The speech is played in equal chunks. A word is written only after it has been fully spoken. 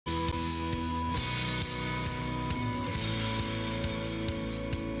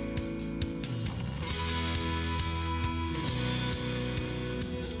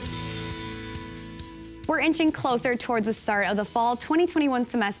We're inching closer towards the start of the fall 2021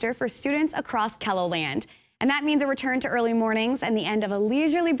 semester for students across KELOLAND. And that means a return to early mornings and the end of a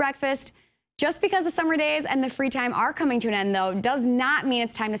leisurely breakfast. Just because the summer days and the free time are coming to an end, though, does not mean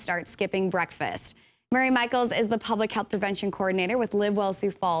it's time to start skipping breakfast. Mary Michaels is the Public Health Prevention Coordinator with Live Well Sioux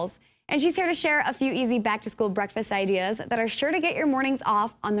Falls, and she's here to share a few easy back-to-school breakfast ideas that are sure to get your mornings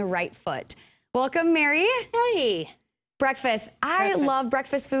off on the right foot. Welcome, Mary. Hey. Breakfast. I love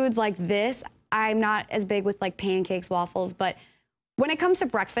breakfast foods like this. I'm not as big with like pancakes, waffles, but when it comes to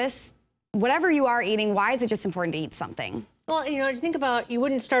breakfast, whatever you are eating, why is it just important to eat something? Well, you know, you think about, you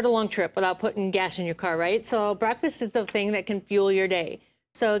wouldn't start a long trip without putting gas in your car, right? So breakfast is the thing that can fuel your day.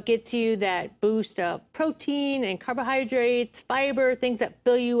 So it gets you that boost of protein and carbohydrates, fiber, things that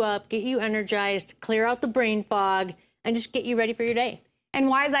fill you up, get you energized, clear out the brain fog, and just get you ready for your day. And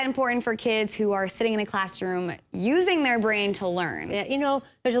why is that important for kids who are sitting in a classroom using their brain to learn? Yeah, you know,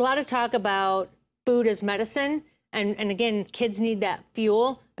 there's a lot of talk about food as medicine. And again, kids need that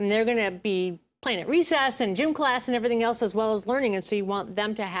fuel. I mean, they're going to be playing at recess and gym class and everything else as well as learning. And so you want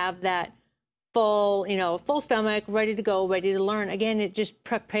them to have that full, full stomach, ready to go, ready to learn. Again, it just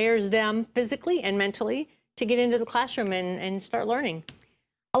prepares them physically and mentally to get into the classroom and start learning.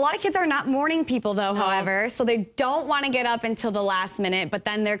 A lot of kids are not morning people, though, however, so they don't want to get up until the last minute, but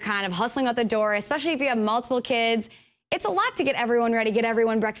then they're kind of hustling out the door, especially if you have multiple kids. It's a lot to get everyone ready, get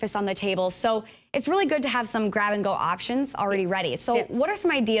everyone breakfast on the table. So it's really good to have some grab-and-go options already ready. So what are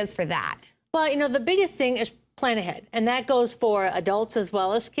some ideas for that? Well, you know, the biggest thing is plan ahead, and that goes for adults as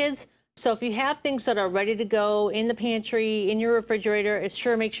well as kids. So if you have things that are ready to go in the pantry, in your refrigerator, it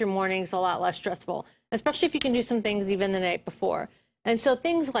sure makes your mornings a lot less stressful, especially if you can do some things even the night before. And so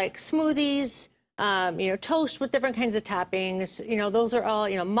things like smoothies, toast with different kinds of toppings, those are all,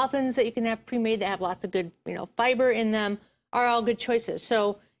 muffins that you can have pre-made that have lots of good, fiber in them are all good choices.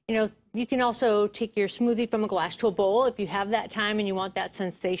 So, you can also take your smoothie from a glass to a bowl if you have that time and you want that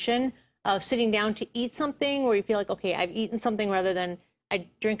sensation of sitting down to eat something where you feel like, okay, I've eaten something rather than I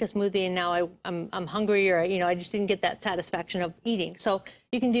drink a smoothie and now I'm hungry or, I just didn't get that satisfaction of eating. So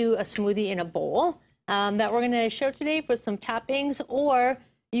you can do a smoothie in a bowl. That we're going to show today with some toppings, or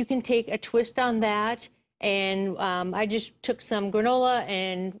you can take a twist on that. And I just took some granola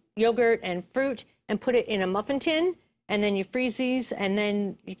and yogurt and fruit and put it in a muffin tin, and then you freeze these, and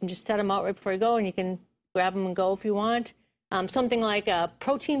then you can just set them out right before you go, and you can grab them and go if you want. Something like a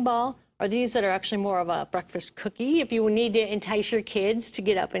protein ball, or these that are actually more of a breakfast cookie. If you need to entice your kids to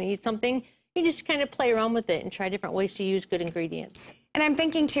get up and eat something, you just kind of play around with it and try different ways to use good ingredients. And I'm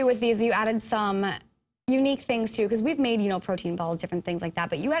thinking, too, with these, you added some unique things too, because we've made, protein balls, different things like that,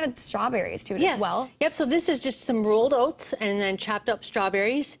 but you added strawberries to it as well. Yep, so this is just some rolled oats and then chopped up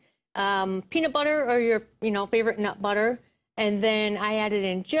strawberries, peanut butter or your, favorite nut butter, and then I added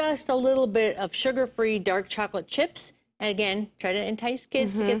in just a little bit of sugar-free dark chocolate chips. And again, try to entice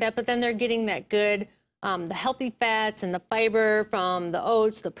kids to get that, but then they're getting that good, the healthy fats and the fiber from the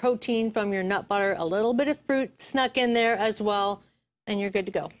oats, the protein from your nut butter, a little bit of fruit snuck in there as well, and you're good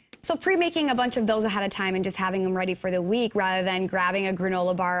to go. So pre-making a bunch of those ahead of time and just having them ready for the week rather than grabbing a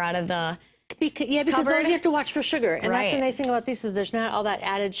granola bar out of the because those you have to watch for sugar. And that's the nice thing about these is there's not all that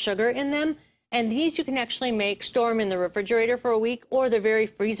added sugar in them. And these you can actually store them in the refrigerator for a week, or they're very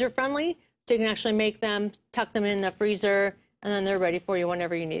freezer friendly. So you can actually make them, tuck them in the freezer, and then they're ready for you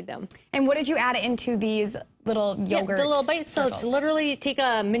whenever you need them. And what did you add into these little yogurt? The little bites. So it's literally take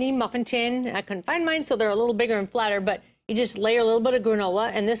a mini muffin tin. I couldn't find mine, so they're a little bigger and flatter, but you just layer a little bit of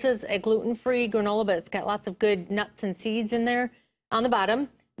granola, and this is a gluten-free granola, but it's got lots of good nuts and seeds in there on the bottom.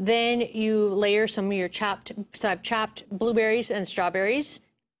 Then you layer some of your I've chopped blueberries and strawberries.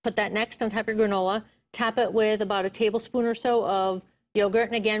 Put that next on top of your granola. Top it with about a tablespoon or so of yogurt,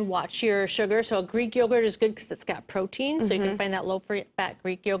 and again, watch your sugar. So a Greek yogurt is good because it's got protein, so you can find that low-fat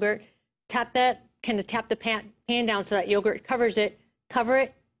Greek yogurt. Tap the pan down so that yogurt covers it. Cover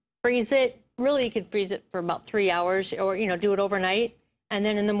it, freeze it. Really, you could freeze it for about 3 hours, or do it overnight. And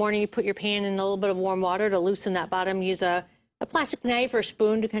then in the morning, you put your pan in a little bit of warm water to loosen that bottom. Use a plastic knife or a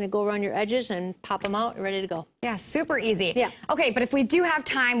spoon to kind of go around your edges and pop them out. You're ready to go. Yeah, super easy. Yeah. Okay, but if we do have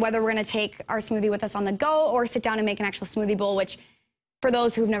time, whether we're going to take our smoothie with us on the go or sit down and make an actual smoothie bowl, which for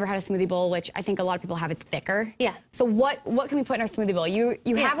those who've never had a smoothie bowl, which I think a lot of people have, it's thicker. Yeah. So what can we put in our smoothie bowl?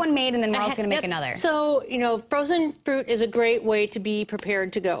 You have one made, and then we're also going to make another. So, frozen fruit is a great way to be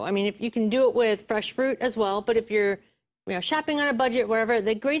prepared to go. I mean, if you can do it with fresh fruit as well, but if you're shopping on a budget, wherever,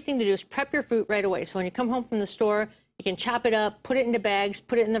 the great thing to do is prep your fruit right away. So when you come home from the store, you can chop it up, put it into bags,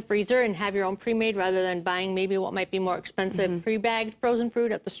 put it in the freezer, and have your own pre-made rather than buying maybe what might be more expensive pre-bagged frozen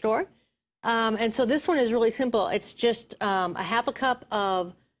fruit at the store. And so this one is really simple. It's just a half a cup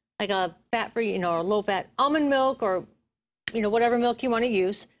of like a fat-free, or low-fat almond milk, or whatever milk you want to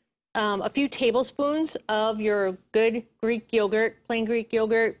use. A few tablespoons of your good Greek yogurt, plain Greek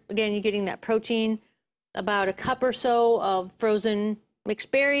yogurt. Again, you're getting that protein. About a cup or so of frozen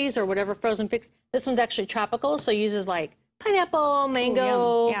mixed berries or whatever frozen fix. This one's actually tropical, so it uses like pineapple,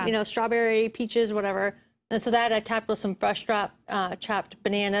 mango, yeah. Strawberry, peaches, whatever. And so that I topped with some fresh chopped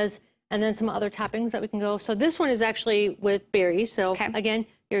bananas, and then some other toppings that we can go. So this one is actually with berries. So again,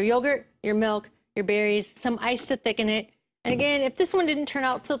 your yogurt, your milk, your berries, some ice to thicken it. And again, if this one didn't turn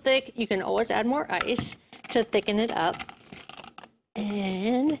out so thick, you can always add more ice to thicken it up.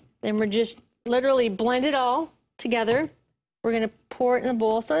 And then we're just literally blend it all together. We're going to pour it in the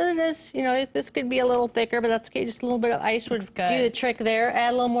bowl. So it is, this could be a little thicker, but that's okay. Just a little bit of ice would do the trick there.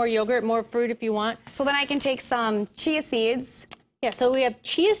 Add a little more yogurt, more fruit if you want. So then I can take some chia seeds. Yeah, so we have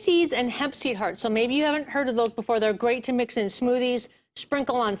chia seeds and hemp seed hearts. So maybe you haven't heard of those before. They're great to mix in smoothies,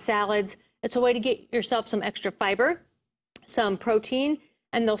 sprinkle on salads. It's a way to get yourself some extra fiber, some protein,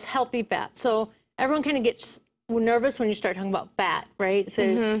 and those healthy fats. So everyone kind of gets nervous when you start talking about fat, right? So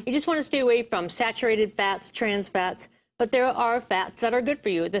you just want to stay away from saturated fats, trans fats, but there are fats that are good for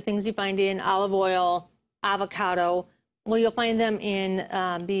you. The things you find in olive oil, avocado, well, you'll find them in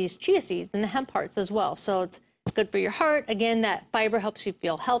these chia seeds and the hemp hearts as well. So it's good for your heart. Again, that fiber helps you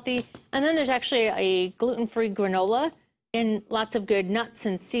feel healthy. And then there's actually a gluten-free granola and lots of good nuts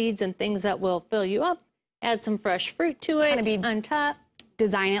and seeds and things that will fill you up. Add some fresh fruit to it on top.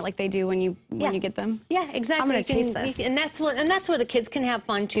 Design it like they do when you get them. Yeah, exactly. I'm gonna taste this. And that's where the kids can have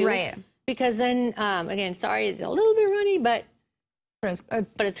fun too. Right. Because then, again, sorry, it's a little bit runny, but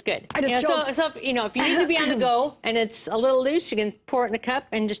it's good. I just choked. So if you need to be on the go and it's a little loose, you can pour it in a cup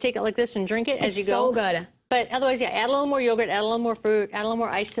and just take it like this and drink it as you go. So good. But otherwise, add a little more yogurt, add a little more fruit, add a little more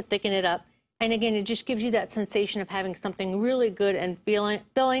ice to thicken it up. And again, it just gives you that sensation of having something really good and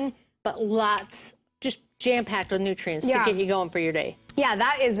filling, but lots, just jam-packed with nutrients to get you going for your day. Yeah,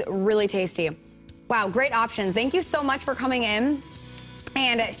 that is really tasty. Wow, great options. Thank you so much for coming in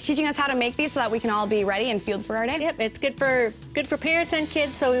and teaching us how to make these so that we can all be ready and fueled for our day. Yep, it's good for parents and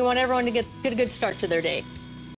kids, so we want everyone to get a good start to their day.